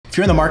If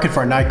you're in the market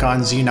for a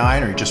Nikon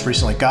Z9 or you just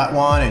recently got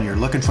one and you're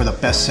looking for the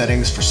best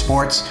settings for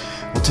sports,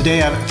 well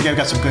today I think I've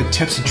got some good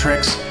tips and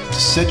tricks to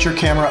set your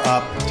camera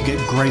up to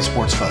get great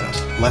sports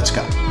photos. Let's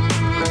go.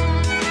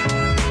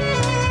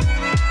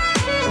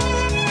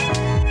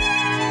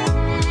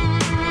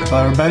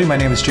 Hello everybody, my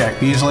name is Jack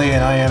Beasley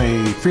and I am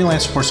a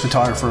freelance sports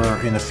photographer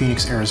in the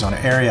Phoenix, Arizona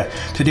area.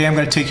 Today I'm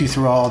going to take you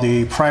through all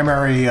the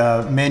primary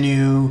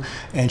menu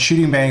and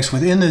shooting banks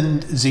within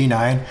the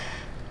Z9,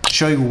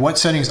 show you what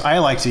settings I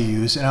like to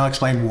use, and I'll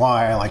explain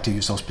why I like to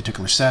use those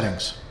particular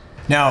settings.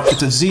 Now, if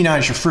the Z9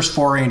 is your first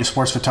foray into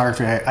sports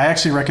photography, I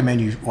actually recommend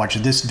you watch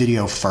this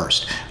video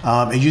first.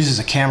 It uses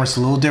a camera that's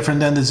a little different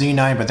than the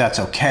Z9, but that's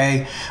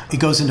okay. It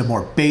goes into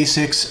more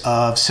basics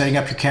of setting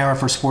up your camera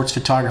for sports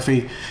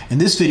photography. In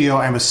this video,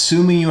 I'm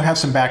assuming you have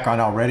some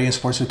background already in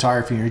sports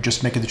photography and you're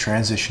just making the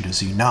transition to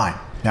Z9.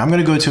 Now I'm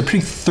going to go into a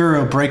pretty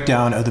thorough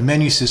breakdown of the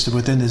menu system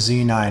within the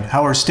Z9.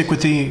 However, stick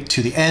with me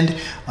to the end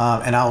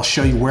and I'll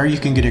show you where you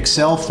can get an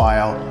Excel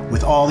file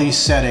with all these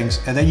settings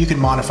and then you can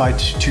modify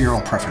to your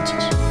own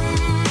preferences.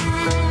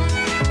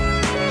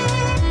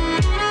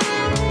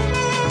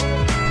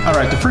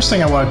 Alright, the first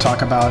thing I want to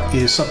talk about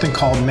is something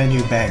called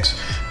menu banks.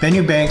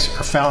 Menu banks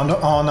are found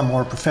on the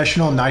more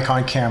professional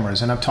Nikon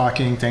cameras, and I'm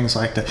talking things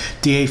like the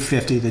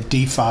D850, the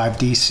D5,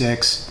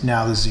 D6,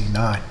 now the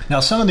Z9. Now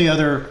some of the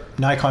other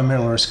Nikon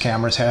mirrorless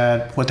cameras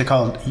had what they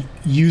call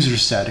user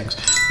settings,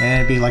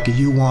 and it'd be like a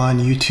U1,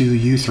 U2,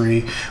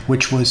 U3,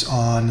 which was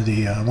on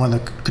the one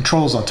of the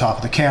controls on top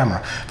of the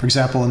camera. For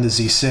example, in the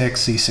Z6,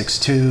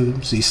 Z6 II,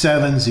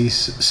 Z7,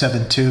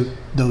 Z7 II,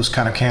 those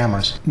kind of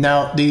cameras.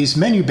 Now these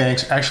menu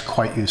banks are actually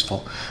quite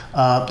useful.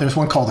 There's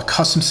one called the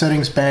custom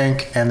settings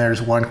bank, and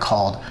there's one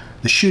called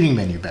the shooting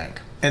menu bank.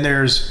 And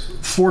there's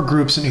 4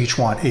 groups in each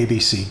one, A,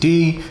 B, C,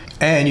 D,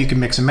 and you can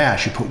mix and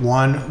match. You put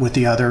one with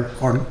the other,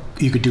 or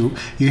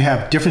you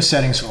have different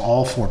settings for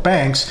all 4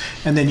 banks,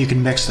 and then you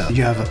can mix them.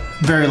 You have a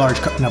very large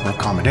number of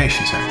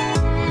combinations here.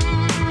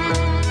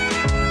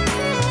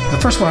 The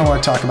first one I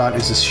want to talk about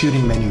is the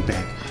shooting menu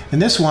bank. And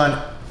this one,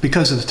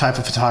 because of the type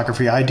of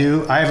photography I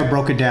do, I have it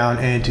broken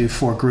down into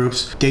 4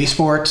 groups: day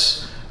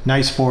sports,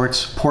 night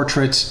sports,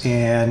 portraits,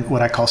 and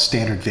what I call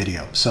standard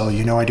video. So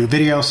you know I do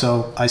video,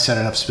 so I set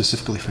it up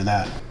specifically for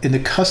that. In the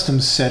custom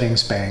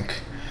settings bank,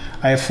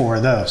 I have 4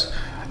 of those.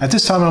 At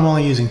this time, I'm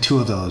only using 2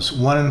 of those,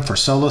 one for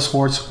solo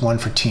sports, one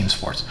for team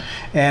sports.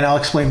 And I'll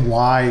explain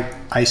why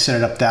I set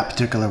it up that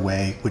particular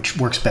way, which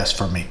works best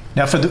for me.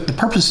 Now, for the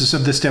purposes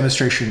of this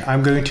demonstration,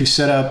 I'm going to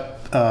set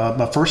up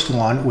my first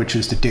one, which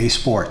is the day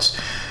sports.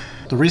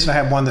 The reason I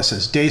have one that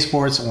says day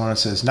sports and one that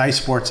says night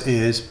sports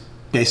is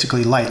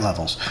basically light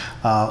levels.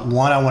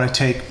 One, I want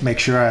to make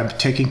sure I'm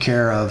taking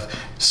care of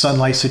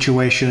sunlight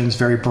situations,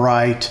 very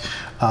bright,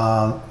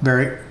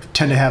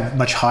 tend to have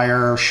much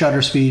higher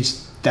shutter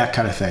speeds, that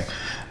kind of thing.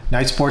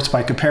 Night sports,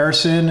 by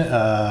comparison,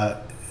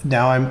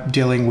 now I'm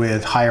dealing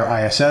with higher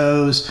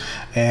ISOs,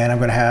 and I'm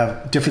going to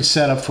have different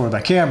setup for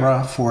my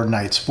camera for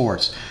night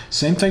sports.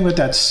 Same thing with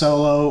that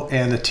solo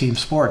and the team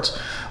sports.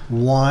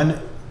 One,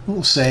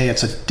 we'll say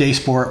it's a day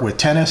sport with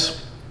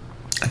tennis.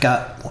 I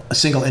got a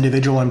single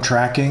individual I'm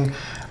tracking.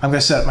 I'm going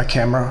to set up my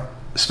camera,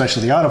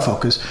 especially the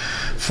autofocus,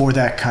 for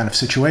that kind of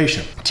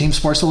situation. Team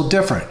sports a little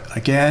different.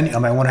 Again, I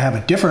might want to have a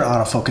different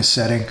autofocus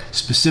setting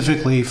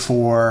specifically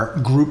for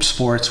group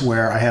sports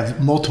where I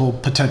have multiple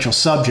potential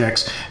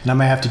subjects and I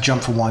might have to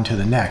jump from one to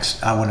the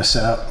next. I want to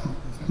set up,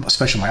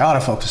 especially my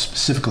autofocus,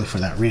 specifically for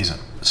that reason.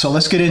 So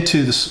let's get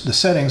into the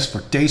settings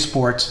for day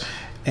sports,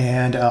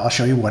 and I'll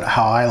show you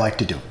how I like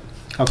to do it.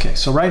 Okay,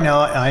 so right now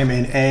I'm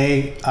in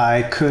A.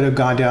 I could have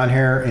gone down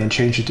here and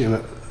changed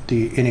it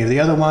to any of the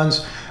other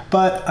ones,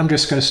 but I'm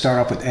just going to start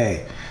off with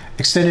A.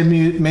 Extended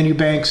menu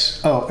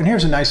banks. Oh, and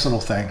here's a nice little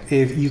thing.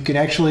 If you can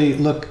actually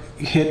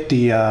hit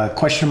the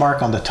question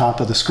mark on the top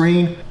of the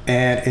screen,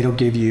 and it'll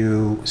give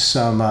you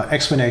some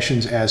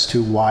explanations as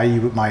to why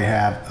you might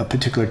have a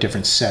particular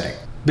different setting.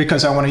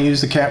 Because I want to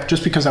use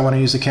just because I want to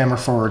use the camera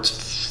for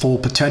its full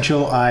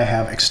potential, I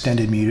have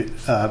extended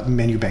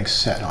menu banks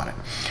set on it.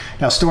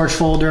 Now, storage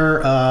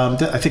folder,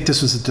 I think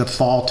this was the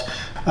default.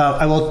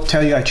 I will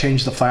tell you I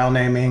changed the file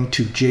naming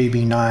to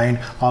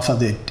JB9 off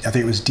of I think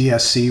it was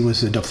DSC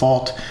was the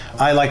default.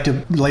 I like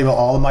to label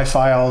all of my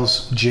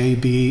files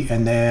JB,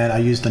 and then I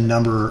use the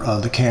number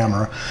of the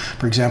camera.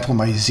 For example,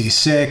 my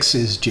Z6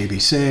 is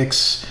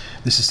JB6,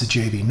 this is the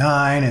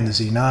JB9 and the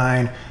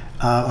Z9.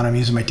 When I'm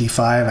using my D5,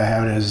 I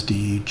have it as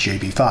the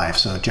JB5,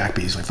 so Jack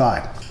Beasley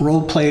 5.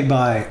 Role played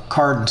by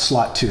card and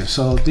slot 2.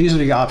 So these are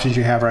the options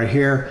you have right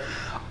here.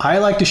 I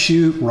like to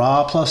shoot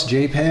RAW plus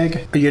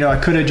JPEG. You know, I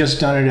could have just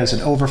done it as an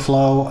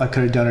overflow. I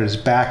could have done it as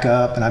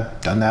backup, and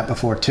I've done that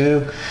before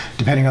too,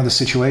 depending on the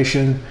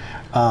situation.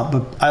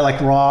 But I like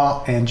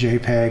RAW and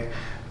JPEG.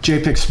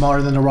 JPEG's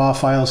smaller than the RAW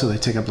file, so they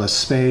take up less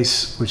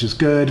space, which is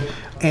good.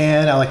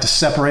 And I like to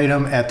separate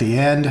them at the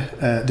end.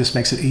 This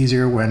makes it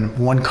easier when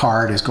one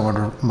card is going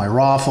to my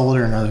RAW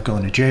folder and another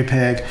going to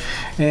JPEG.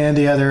 And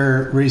the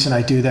other reason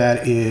I do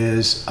that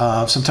is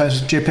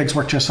sometimes JPEGs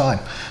work just fine.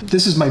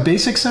 This is my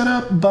basic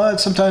setup, but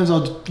sometimes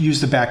I'll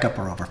use the backup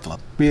or overflow.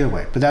 Either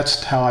way, but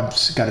that's how I've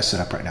got it set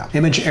up right now.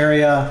 Image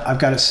area, I've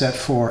got it set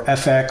for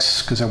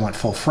FX because I want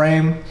full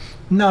frame.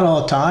 Not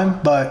all the time,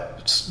 but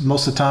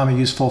most of the time I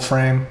use full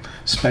frame,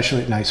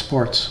 especially at night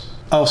sports.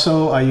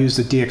 Also, I use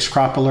the DX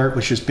crop alert,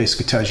 which just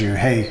basically tells you,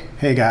 hey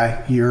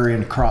guy, you're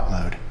in crop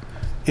mode,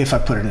 if I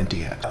put it in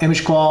DX.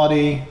 Image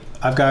quality,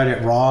 I've got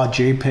it raw,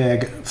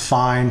 JPEG,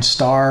 fine,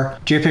 star.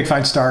 JPEG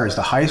fine star is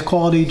the highest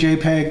quality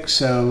JPEG,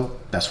 so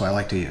that's what I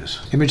like to use.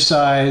 Image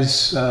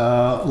size,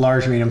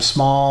 large, medium,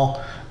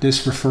 small.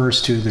 This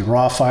refers to the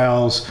raw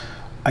files.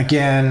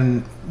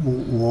 Again,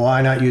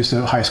 why not use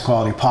the highest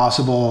quality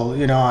possible?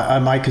 You know, I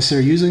might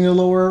consider using a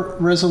lower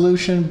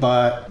resolution,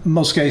 but in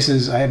most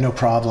cases I have no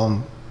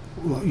problem,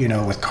 you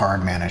know, with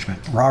card management.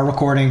 Raw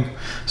recording,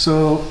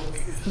 so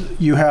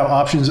you have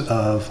options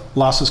of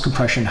lossless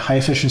compression, high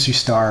efficiency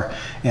star,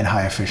 and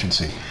high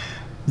efficiency.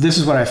 This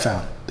is what I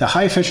found. The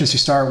high efficiency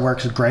star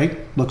works great,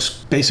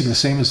 looks basically the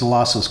same as the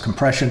lossless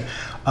compression.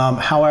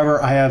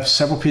 However, I have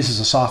several pieces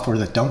of software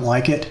that don't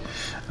like it,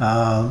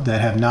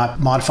 that have not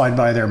modified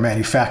by their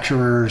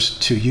manufacturers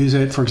to use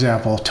it. For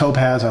example,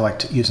 Topaz, I like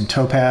to use in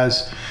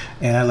Topaz,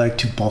 and I like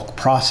to bulk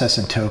process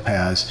in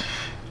Topaz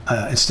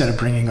instead of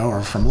bringing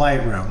over from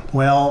Lightroom.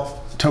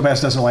 Well,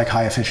 Topaz doesn't like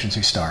high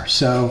efficiency star.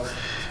 So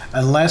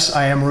unless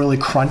I am really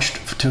crunched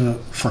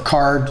for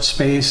card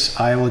space,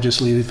 I will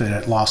just leave it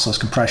at lossless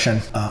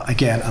compression.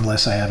 Again,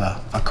 unless I have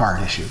a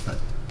card issue. But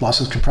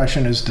lossless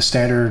compression is the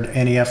standard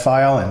NEF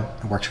file and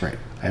it works great.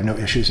 I have no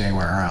issues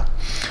anywhere around.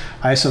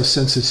 ISO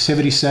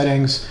sensitivity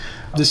settings.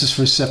 This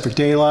is set for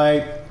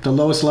daylight. The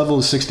lowest level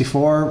is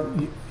 64.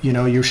 You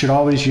know, you should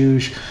always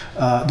use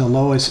the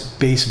lowest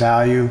base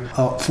value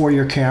for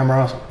your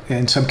camera.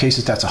 In some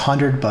cases that's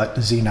 100, but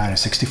the Z9 is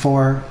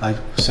 64. I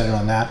set it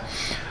on that.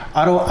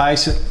 Auto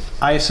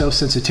ISO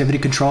sensitivity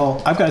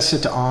control, I've got it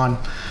set to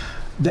on.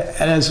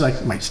 That is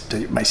like my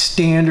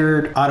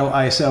standard auto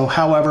ISO.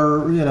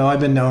 However, you know,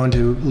 I've been known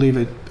to leave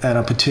it at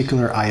a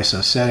particular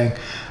ISO setting,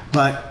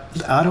 but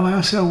the auto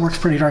ISO works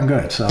pretty darn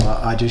good. So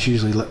I just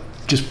usually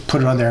just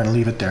put it on there and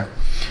leave it there.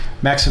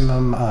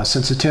 Maximum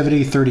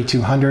sensitivity,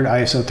 3200,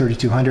 ISO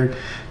 3200.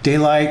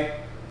 Daylight,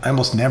 I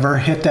almost never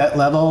hit that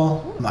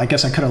level. I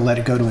guess I could have let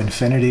it go to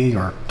infinity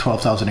or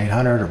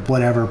 12,800 or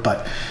whatever,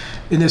 but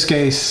in this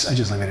case, I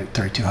just leave it at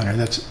 3200.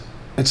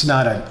 It's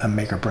not a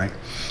make or break.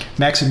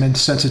 Maximum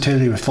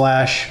sensitivity with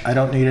flash. I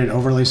don't need it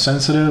overly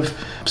sensitive,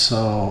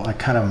 so I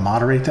kind of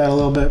moderate that a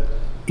little bit.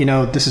 You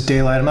know, this is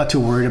daylight. I'm not too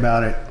worried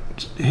about it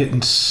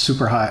hitting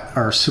super high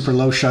or super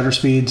low shutter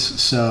speeds,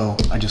 so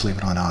I just leave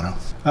it on auto.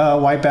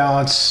 White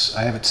balance,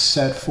 I have it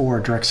set for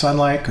direct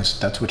sunlight because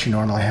that's what you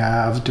normally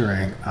have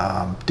during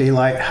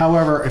daylight.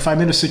 However, if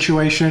I'm in a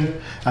situation,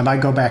 I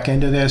might go back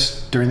into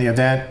this during the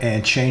event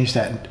and change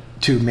that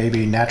to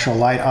maybe natural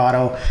light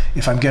auto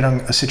if I'm getting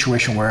a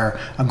situation where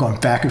I'm going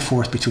back and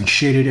forth between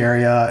shaded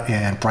area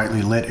and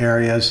brightly lit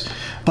areas.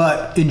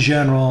 But in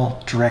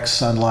general, direct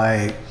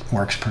sunlight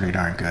works pretty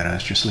darn good. I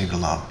just leave it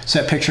alone.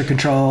 Set picture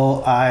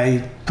control,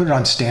 I put it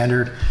on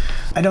standard.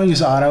 I don't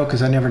use auto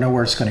because I never know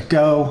where it's going to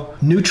go.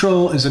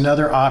 Neutral is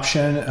another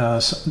option.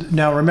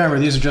 Now remember,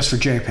 these are just for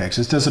JPEGs.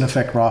 This doesn't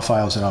affect RAW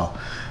files at all.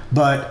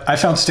 But I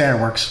found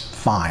standard works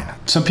fine.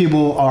 Some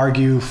people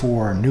argue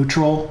for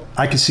neutral.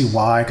 I can see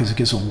why, because it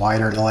gives a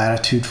wider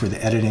latitude for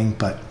the editing,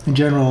 but in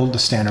general, the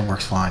standard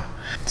works fine.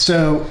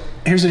 So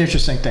here's an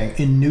interesting thing.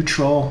 In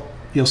neutral,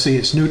 you'll see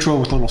it's neutral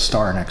with a little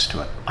star next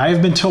to it. I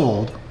have been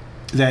told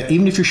that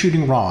even if you're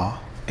shooting RAW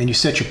and you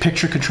set your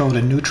picture control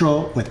to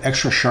neutral with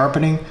extra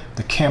sharpening,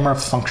 the camera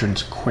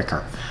functions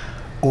quicker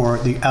or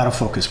the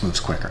autofocus moves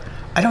quicker.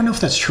 I don't know if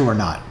that's true or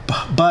not,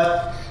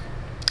 but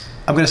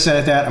I'm going to set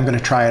it that. I'm going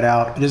to try it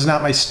out. It is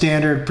not my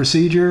standard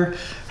procedure.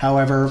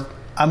 However,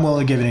 I'm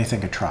willing to give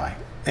anything a try.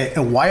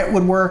 And why it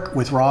would work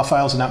with RAW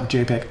files and not with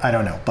JPEG, I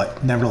don't know.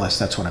 But nevertheless,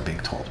 that's what I'm being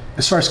told.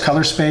 As far as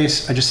color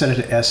space, I just set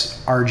it to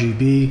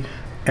sRGB.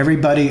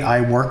 Everybody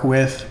I work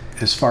with,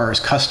 as far as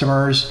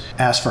customers,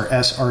 ask for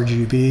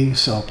sRGB,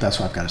 so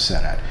that's what I've got to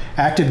set at.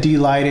 Active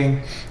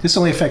D-lighting, this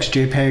only affects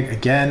JPEG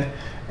again,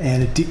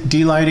 and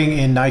D-lighting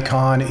in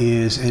Nikon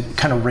is, it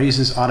kind of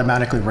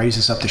automatically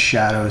raises up the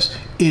shadows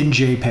in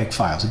JPEG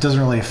files. It doesn't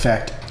really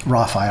affect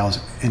RAW files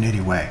in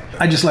any way.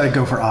 I just let it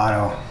go for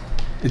auto.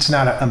 It's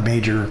not a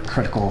major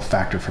critical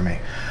factor for me.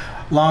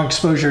 Long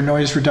exposure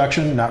noise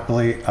reduction, not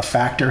really a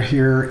factor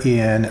here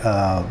in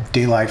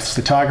daylight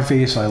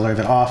photography, so I leave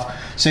it off.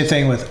 Same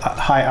thing with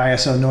high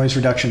ISO noise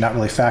reduction, not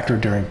really a factor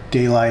during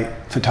daylight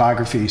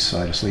photography,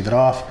 so I just leave it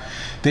off.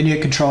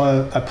 Vignette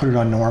control, I put it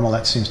on normal,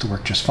 that seems to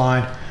work just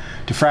fine.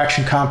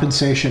 Diffraction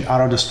compensation,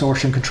 auto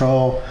distortion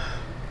control,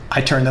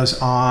 I turn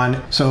those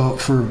on. So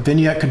for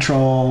vignette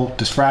control,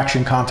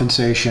 diffraction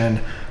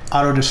compensation,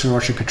 auto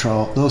distortion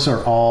control, those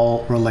are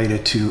all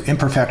related to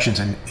imperfections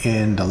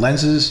in the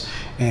lenses,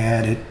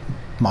 and it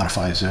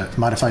modifies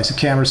the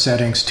camera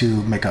settings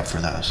to make up for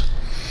those.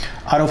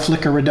 Auto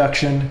flicker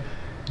reduction,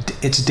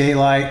 it's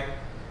daylight,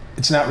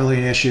 it's not really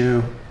an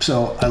issue,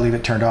 so I leave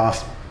it turned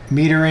off.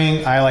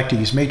 Metering, I like to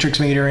use matrix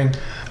metering.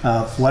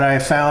 What I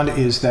have found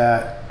is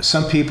that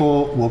some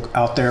people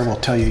out there will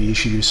tell you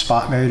should use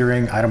spot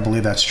metering. I don't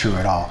believe that's true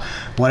at all.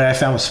 What I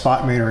found with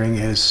spot metering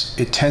is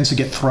it tends to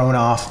get thrown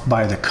off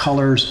by the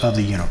colors of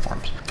the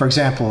uniforms. For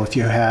example, if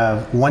you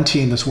have one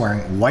team that's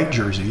wearing white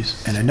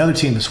jerseys and another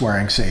team that's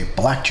wearing, say,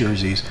 black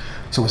jerseys,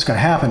 so what's going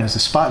to happen is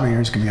the spot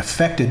metering is going to be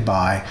affected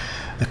by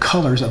the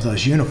colors of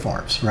those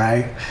uniforms,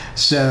 right?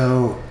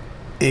 So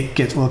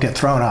it will get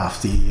thrown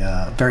off.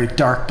 The very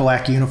dark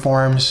black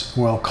uniforms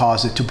will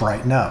cause it to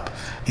brighten up.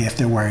 If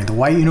they're wearing the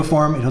white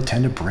uniform, it'll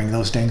tend to bring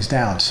those things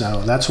down.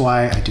 So that's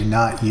why I do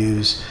not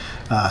use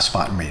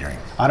spot metering.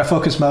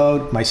 Autofocus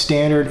mode, my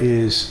standard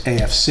is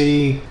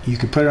AFC. You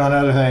can put it on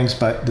other things,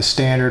 but the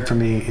standard for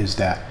me is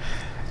that.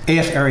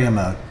 AF area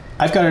mode,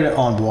 I've got it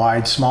on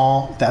wide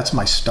small. That's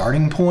my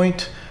starting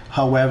point.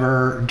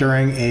 However,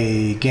 during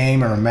a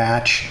game or a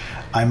match,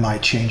 I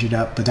might change it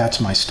up, but that's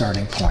my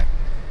starting point.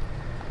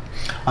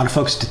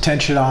 Autofocus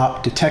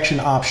detection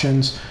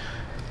options,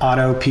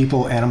 auto,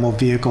 people, animal,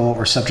 vehicle,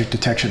 or subject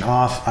detection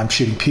off. I'm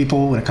shooting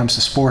people when it comes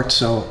to sports,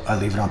 so I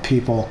leave it on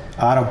people.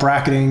 Auto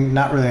bracketing,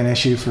 not really an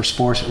issue for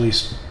sports, at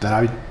least that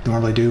I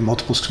normally do.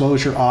 Multiple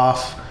exposure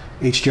off,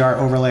 HDR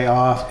overlay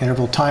off,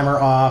 interval timer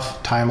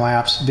off, time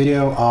lapse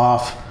video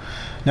off.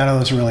 None of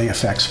those really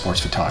affect sports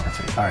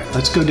photography. All right,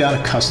 let's go down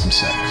to custom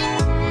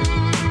settings.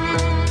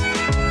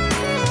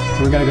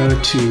 We're gonna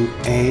go to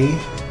A,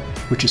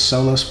 which is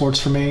solo sports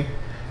for me,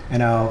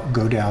 and I'll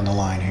go down the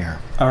line here.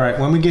 All right,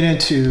 when we get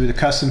into the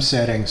custom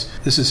settings,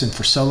 this isn't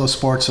for solo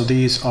sports, so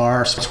these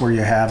are sports where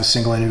you have a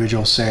single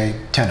individual, say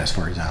tennis,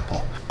 for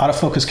example.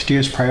 Autofocus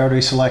continuous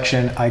priority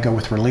selection, I go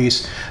with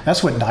release.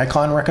 That's what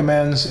Nikon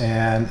recommends,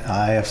 and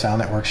I have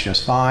found that works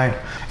just fine.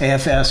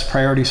 AFS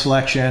priority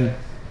selection,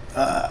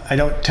 I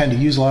don't tend to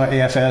use a lot of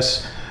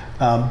AFS,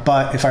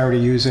 but if I were to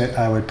use it,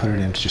 I would put it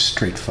into just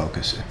straight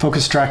focus.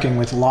 Focus tracking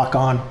with lock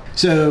on.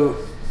 So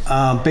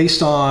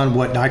based on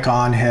what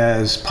Nikon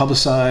has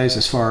publicized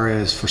as far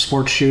as for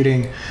sports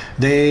shooting,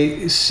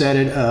 they said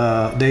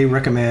it. They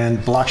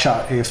recommend block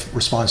shot if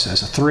response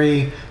as a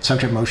 3,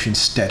 subject motion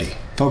steady.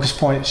 Focus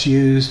points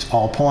used,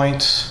 all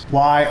points.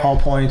 Why all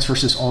points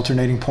versus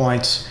alternating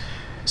points?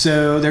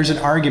 So there's an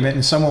argument,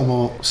 and someone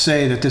will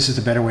say that this is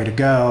the better way to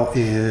go,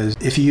 is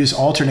if you use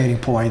alternating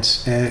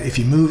points, if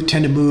you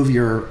tend to move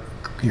your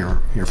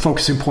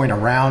focusing point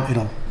around,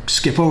 it'll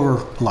skip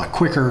over a lot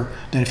quicker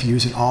than if you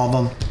use all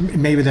of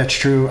them. Maybe that's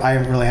true. I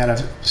haven't really had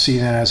to see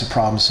that as a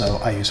problem, so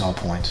I use all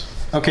points.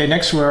 Okay,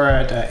 next we're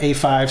at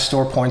A5,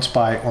 store points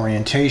by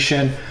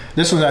orientation.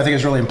 This one I think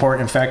is really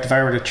important. In fact, if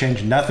I were to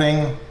change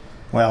nothing,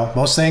 well,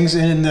 most things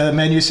in the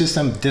menu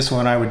system, this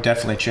one I would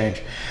definitely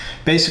change.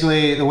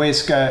 Basically, the way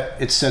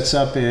it sets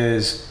up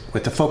is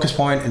with the focus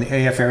point and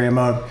the AF area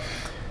mode,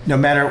 no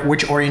matter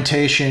which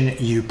orientation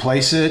you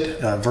place it,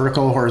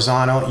 vertical,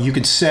 horizontal, you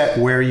can set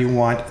where you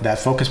want that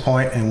focus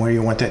point and where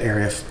you want that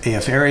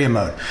AF area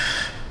mode.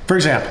 For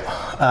example,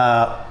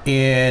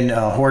 in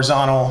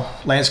horizontal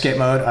landscape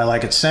mode, I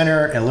like it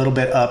center and a little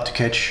bit up to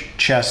catch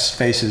chests,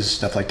 faces,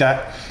 stuff like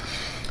that.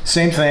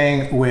 Same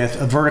thing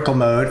with a vertical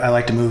mode. I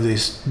like to move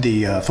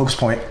the focus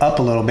point up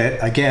a little bit,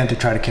 again, to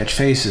try to catch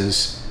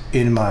faces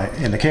in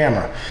the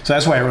camera. So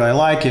that's why I really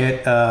like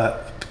it.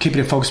 Keeping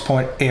it focus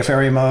point, AF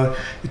area mode,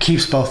 it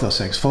keeps both those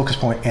things, focus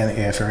point and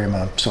the AF area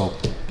mode. So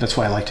that's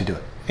why I like to do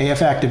it.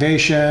 AF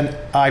activation,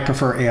 I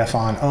prefer AF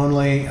on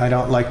only. I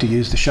don't like to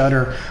use the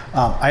shutter.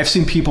 I've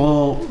seen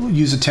people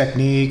use a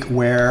technique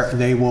where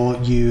they will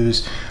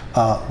use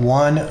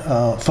one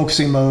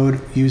focusing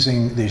mode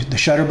using the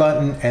shutter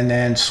button and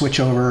then switch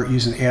over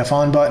using the AF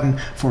on button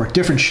for a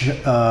different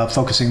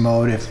focusing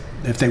mode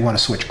if they want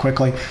to switch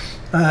quickly.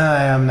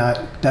 I'm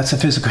not that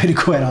sophisticated,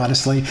 quite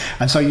honestly.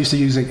 I'm so used to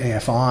using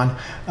AF on,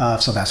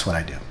 so that's what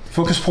I do.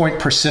 Focus point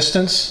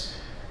persistence.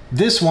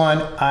 This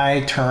one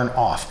I turn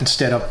off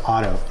instead of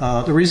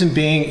auto. The reason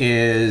being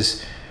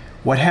is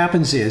what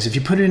happens is if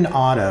you put it in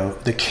auto,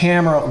 the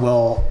camera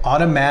will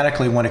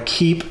automatically want to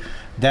keep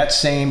that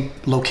same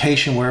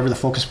location wherever the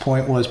focus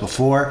point was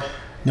before,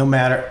 no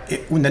matter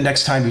when the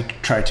next time you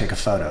try to take a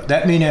photo.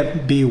 That may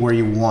not be where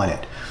you want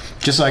it.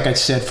 Just like I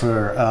said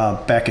for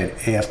back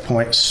at AF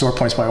point, store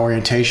points by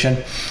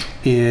orientation,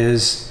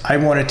 is I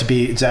want it to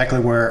be exactly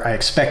where I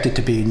expect it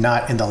to be,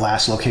 not in the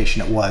last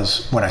location it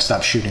was when I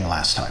stopped shooting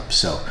last time.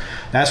 So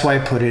that's why I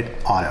put it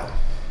auto.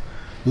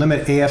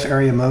 Limit AF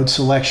area mode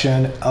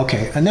selection.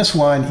 Okay, and this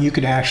one you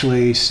can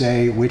actually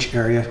say which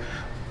area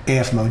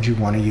AF mode you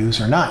want to use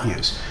or not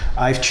use.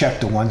 I've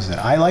checked the ones that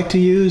I like to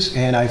use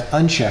and I've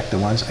unchecked the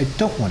ones I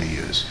don't want to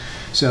use.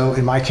 So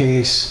in my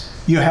case,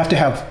 you have to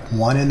have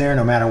one in there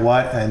no matter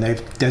what, and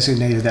they've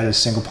designated that as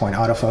single point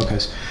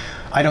autofocus.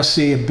 I don't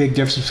see a big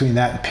difference between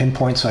that and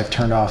pinpoint, so I've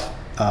turned off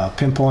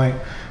pinpoint.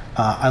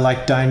 I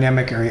like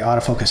dynamic area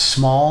autofocus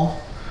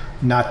small.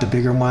 not the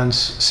bigger ones.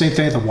 Same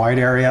thing, the wide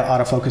area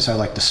autofocus, I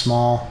like the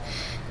small.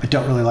 I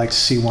don't really like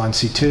C1,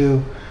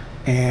 C2,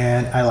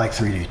 and I like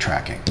 3D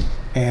tracking.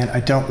 And I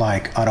don't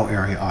like auto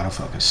area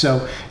autofocus.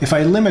 So if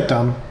I limit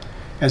them,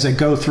 as I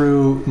go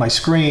through my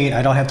screen,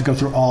 I don't have to go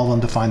through all of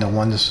them to find the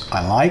ones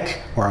I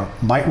like or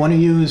might want to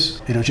use.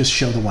 It'll just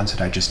show the ones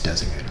that I just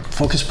designated.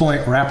 Focus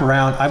point, wrap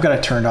around, I've got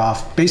it turned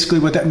off. Basically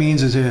what that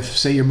means is if,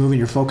 say you're moving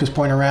your focus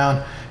point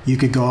around, you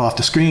could go off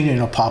the screen and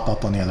it'll pop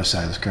up on the other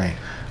side of the screen.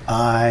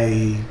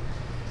 I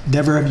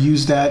never have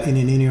used that in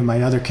any of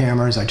my other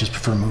cameras. I just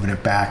prefer moving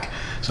it back.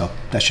 So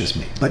that's just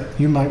me. But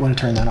you might want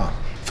to turn that on.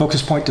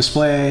 Focus point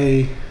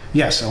display,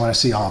 yes, I want to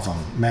see all of them.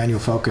 Manual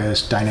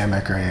focus,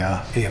 dynamic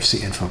area,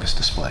 AFC in focus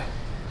display.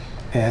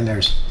 And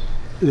there's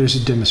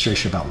a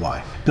demonstration about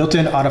why.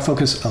 Built-in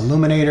autofocus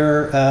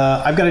illuminator,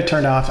 I've got it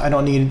turned off. I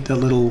don't need the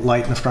little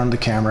light in the front of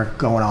the camera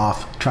going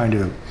off, trying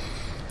to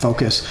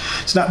focus.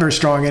 It's not very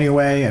strong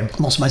anyway, and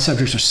most of my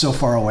subjects are so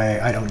far away,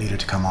 I don't need it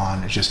to come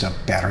on. It's just a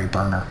battery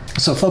burner.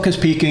 So focus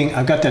peaking,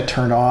 I've got that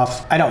turned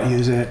off. I don't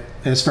use it.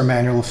 It's for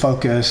manual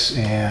focus,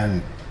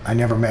 and I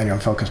never manually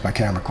focus my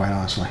camera, quite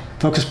honestly.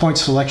 Focus point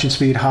selection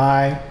speed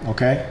high,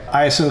 okay.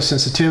 ISO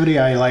sensitivity,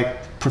 I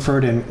prefer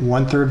it in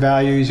 1/3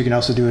 values. You can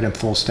also do it in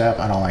full step.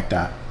 I don't like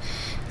that.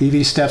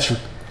 EV steps for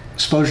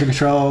exposure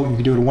control, you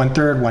can do it in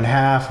 1/3,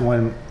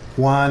 1/2,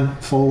 1,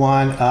 full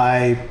one.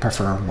 I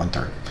prefer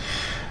 1/3.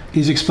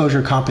 Easy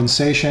exposure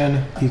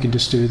compensation, you can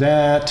just do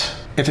that.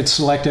 If it's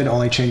selected,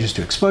 only changes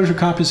to exposure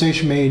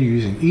compensation made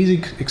using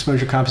easy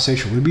exposure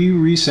compensation will be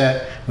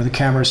reset when the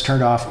camera is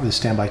turned off or the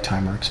standby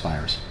timer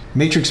expires.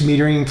 Matrix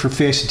metering for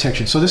face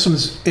detection. So this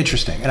one's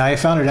interesting, and I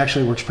found it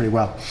actually works pretty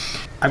well.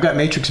 I've got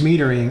matrix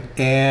metering,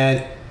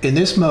 and in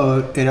this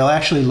mode, it'll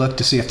actually look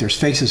to see if there's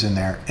faces in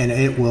there, and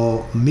it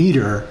will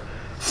meter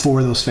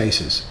for those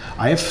faces.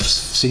 I have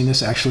seen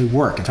this actually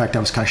work. In fact, I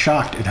was kind of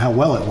shocked at how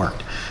well it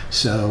worked.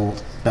 So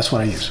that's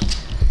what I use.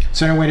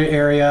 Center weighted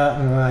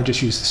area, I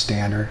just use the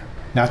standard.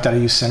 Not that I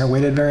use center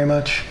weighted very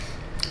much.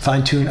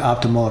 Fine-tune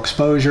optimal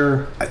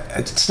exposure.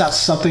 It's not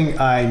something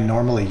I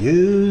normally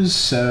use,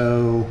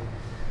 so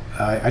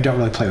I don't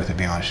really play with it, to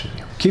be honest with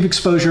you. Keep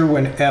exposure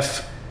when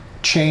F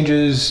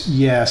changes.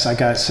 Yes, I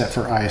got it set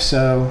for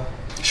ISO.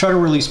 Shutter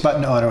release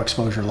button auto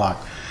exposure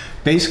lock.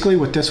 Basically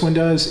what this one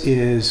does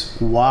is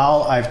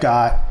while I've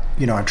got,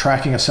 I'm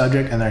tracking a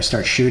subject and then I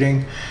start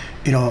shooting,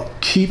 it'll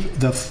keep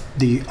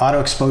the auto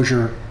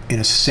exposure in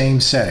the same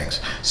settings.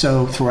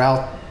 So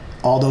throughout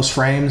all those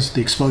frames,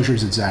 the exposure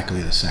is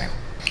exactly the same.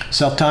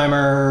 Self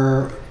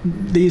timer,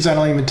 these I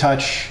don't even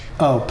touch.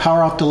 Oh,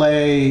 power off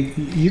delay,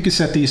 you can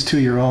set these to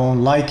your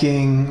own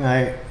liking.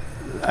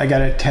 I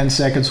got it 10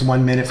 seconds,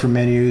 1 minute for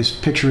menus,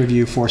 picture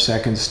review 4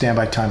 seconds,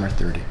 standby timer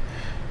 30.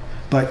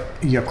 But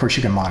of course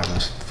you can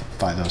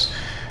modify those.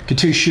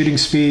 Continue shooting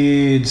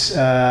speeds,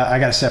 I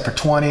got it set for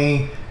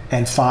 20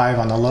 and 5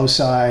 on the low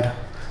side.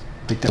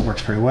 I think that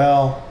works pretty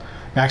well.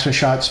 Maximum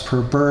shots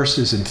per burst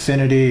is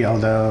infinity,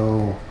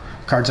 although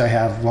cards I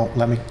have won't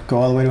let me go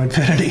all the way to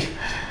infinity.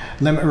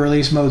 Limit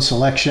release mode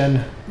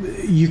selection.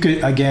 You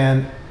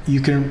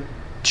can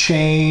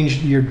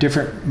change your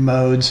different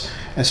modes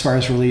as far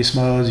as release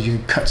modes. You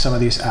can cut some of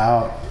these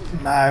out.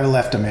 I've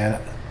left them in.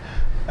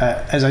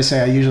 As I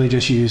say, I usually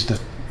just use the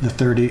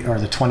 30 or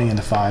the 20 and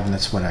the 5, and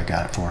that's what I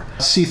got it for.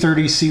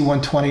 C30,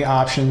 C120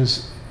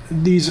 options.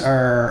 These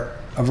are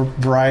a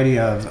variety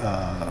of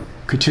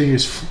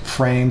continuous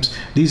frames.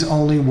 These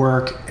only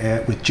work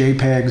with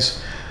JPEGs.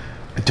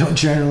 I don't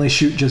generally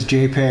shoot just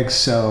JPEGs,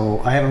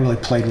 so I haven't really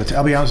played with it.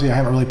 I'll be honest with you, I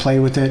haven't really played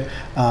with it.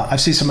 I've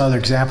seen some other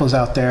examples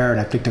out there, and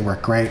I think they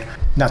work great.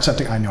 Not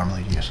something I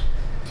normally use.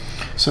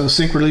 So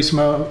sync release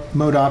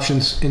mode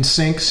options. In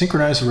sync,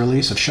 synchronize the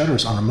release of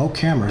shutters on remote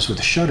cameras with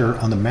the shutter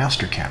on the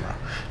master camera.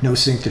 No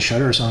sync, the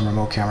shutters on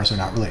remote cameras are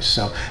not released.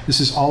 So this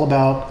is all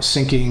about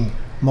syncing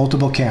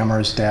multiple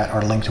cameras that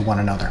are linked to one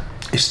another.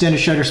 Extended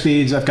shutter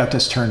speeds, I've got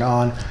this turned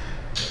on,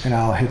 and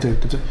I'll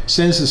hit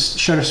since the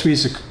shutter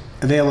speeds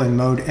available in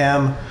mode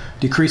M,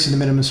 decreasing the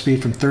minimum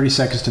speed from 30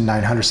 seconds to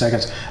 900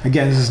 seconds.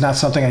 Again, this is not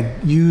something I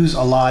use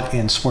a lot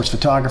in sports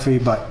photography,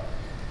 but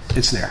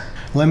it's there.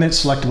 Limit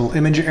selectable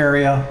image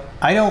area.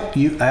 I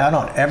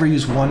don't ever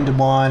use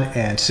 1:1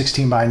 and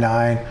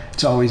 16:9.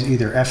 It's always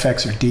either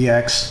FX or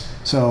DX.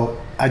 So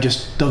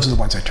those are the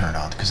ones I turned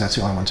on because that's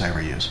the only ones I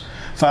ever use.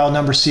 File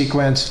number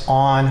sequence,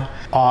 on,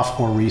 off,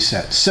 or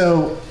reset.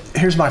 So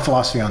here's my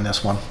philosophy on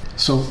this one.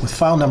 So with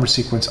file number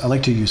sequence, I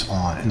like to use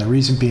on, and the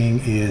reason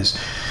being is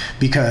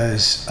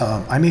because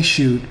I may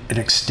shoot an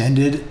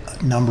extended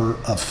number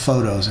of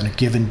photos in a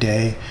given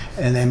day,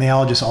 and they may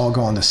all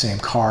go on the same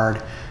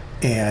card,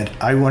 and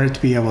I want it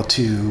to be able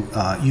to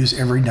use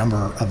every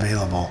number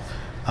available,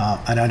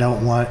 and I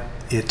don't want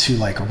it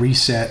to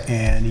reset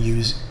and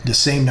use the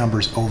same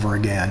numbers over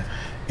again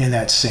in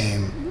that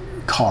same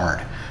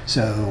card.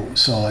 So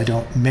I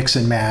don't mix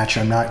and match.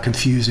 I'm not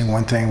confusing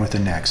one thing with the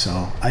next,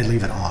 so I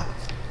leave it on.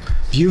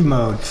 View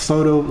mode,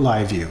 photo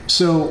live view.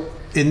 So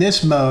in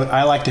this mode,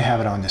 I like to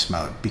have it on this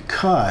mode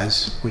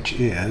because, which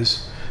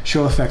is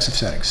show effects of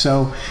settings.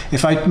 So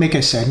if I make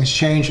a settings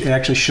change, it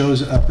actually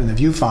shows up in the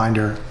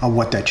viewfinder of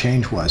what that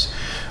change was.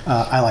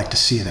 I like to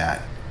see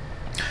that.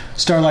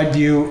 Starlight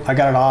view, I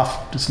got it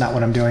off. That's not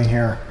what I'm doing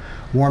here.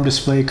 Warm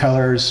display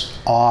colors,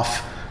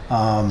 off.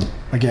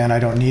 Again, I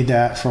don't need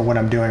that for what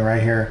I'm doing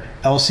right here.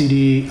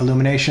 LCD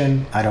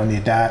illumination, I don't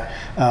need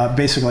that.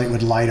 Basically, it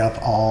would light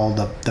up all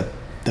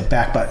the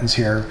back buttons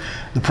here.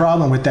 The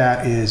problem with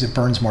that is it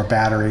burns more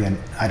battery, and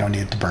I don't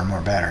need it to burn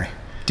more battery.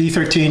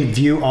 D13,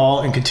 view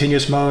all in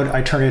continuous mode.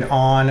 I turn it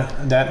on.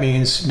 That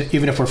means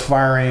even if we're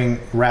firing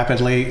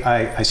rapidly,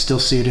 I still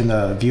see it in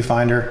the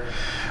viewfinder.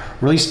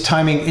 Release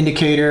timing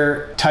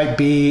indicator, type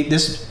B.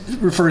 This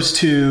refers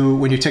to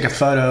when you take a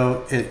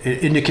photo,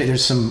 it indicates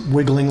there's some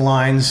wiggling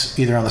lines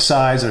either on the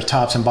sides or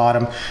tops and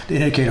bottom to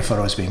indicate a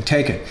photo is being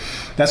taken.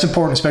 That's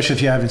important, especially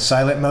if you have in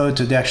silent mode,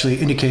 to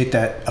actually indicate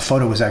that a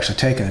photo was actually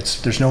taken.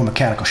 There's no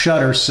mechanical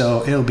shutter,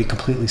 so it'll be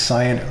completely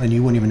silent and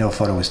you wouldn't even know a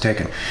photo was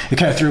taken. It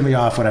kind of threw me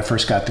off when I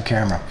first got the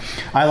camera.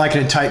 I like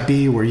it in type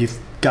B where you've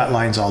got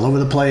lines all over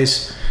the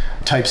place.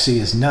 Type C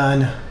is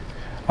none.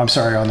 I'm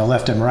sorry, on the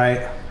left and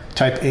right.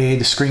 Type A,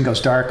 the screen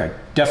goes dark. I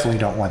definitely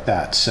don't want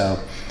that, so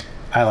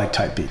I like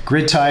type B.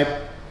 Grid type,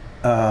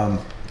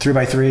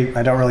 3x3.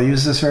 I don't really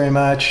use this very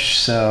much,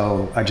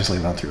 so I just leave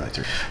it on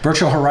 3x3.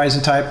 Virtual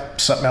horizon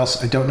type, something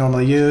else I don't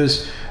normally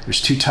use.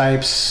 There's 2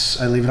 types.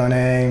 I leave it on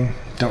A,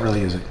 don't really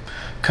use it.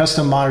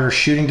 Custom monitor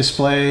shooting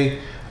display.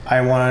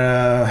 I want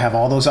to have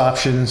all those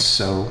options,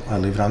 so I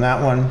leave it on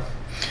that one.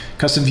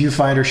 Custom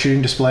viewfinder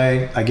shooting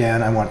display.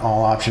 Again, I want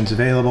all options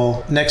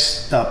available.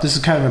 Next up, this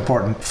is kind of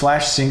important.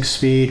 Flash sync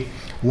speed.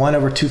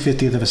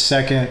 1/250th of a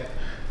second,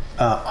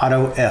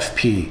 auto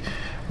FP.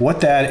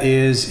 What that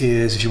is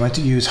if you want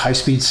to use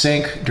high-speed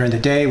sync during the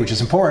day, which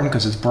is important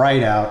because it's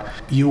bright out,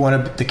 you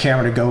want the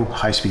camera to go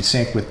high-speed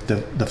sync with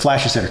the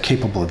flashes that are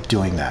capable of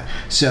doing that.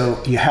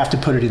 So you have to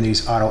put it in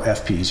these auto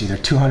FPs, either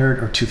 200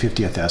 or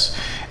 250th.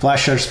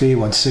 Flash shutter speed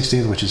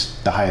 1/60th, which is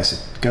the highest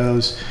it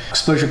goes.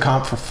 Exposure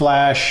comp for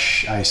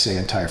flash, I say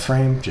entire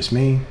frame, just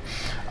me.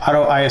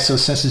 Auto ISO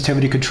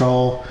sensitivity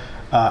control.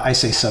 I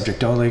say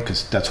subject only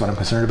because that's what I'm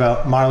concerned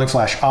about. Modeling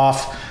flash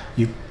off,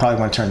 you probably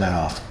want to turn that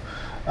off.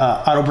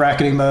 Auto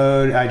bracketing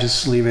mode, I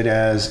just leave it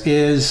as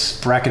is.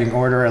 Bracketing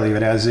order, I leave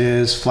it as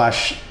is.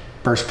 Flash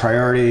burst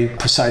priority,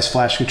 precise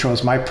flash control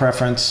is my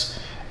preference.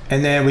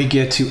 And then we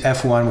get to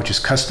F1, which is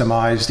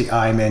customize the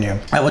eye menu.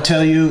 I will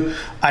tell you,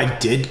 I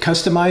did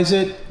customize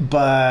it,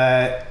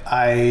 but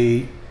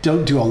I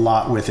don't do a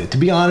lot with it. To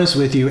be honest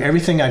with you,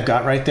 everything I've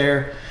got right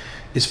there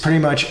is pretty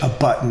much a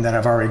button that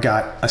I've already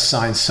got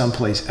assigned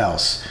someplace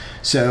else.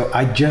 So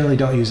I generally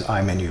don't use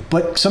iMenu,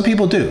 but some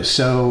people do.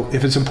 So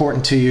if it's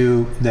important to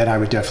you, then I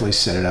would definitely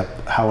set it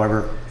up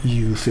however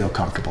you feel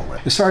comfortable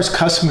with. As far as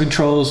custom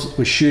controls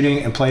with shooting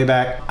and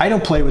playback, I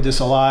don't play with this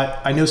a lot.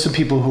 I know some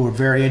people who are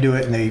very into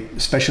it, and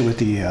especially with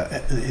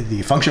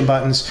the function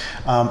buttons.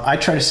 I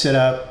try to set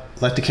up,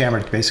 let the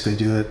camera basically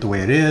do it the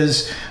way it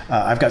is.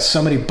 I've got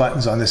so many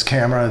buttons on this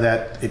camera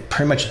that it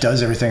pretty much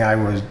does everything I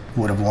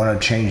would have wanted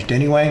changed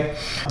anyway.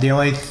 The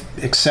only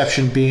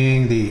exception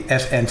being the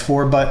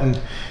FN4 button.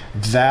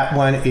 That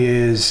one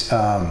is,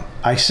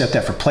 I set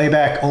that for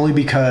playback only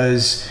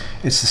because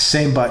it's the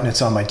same button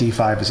that's on my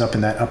D5 is up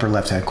in that upper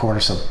left-hand corner,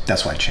 so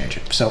that's why I change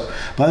it. So,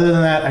 but other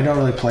than that, I don't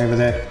really play with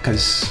it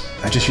because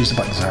I just use the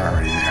buttons that are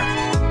already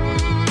there.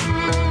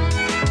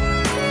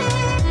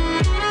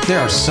 There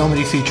are so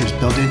many features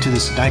built into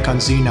this Nikon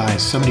Z9,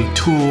 so many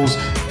tools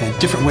and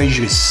different ways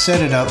you can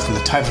set it up for the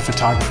type of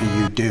photography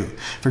you do.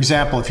 For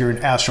example, if you're in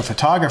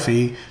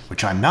astrophotography,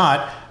 which I'm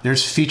not,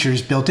 there's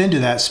features built into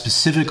that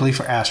specifically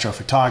for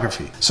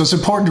astrophotography. So it's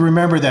important to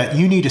remember that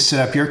you need to set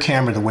up your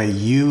camera the way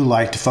you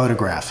like to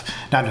photograph,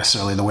 not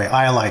necessarily the way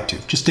I like to.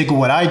 Just think of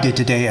what I did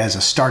today as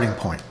a starting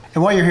point.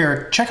 And while you're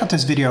here, check out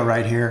this video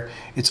right here.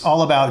 It's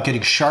all about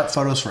getting sharp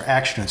photos for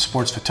action and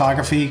sports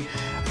photography.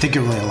 I think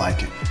you'll really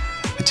like it.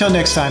 Until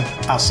next time,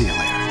 I'll see you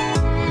later.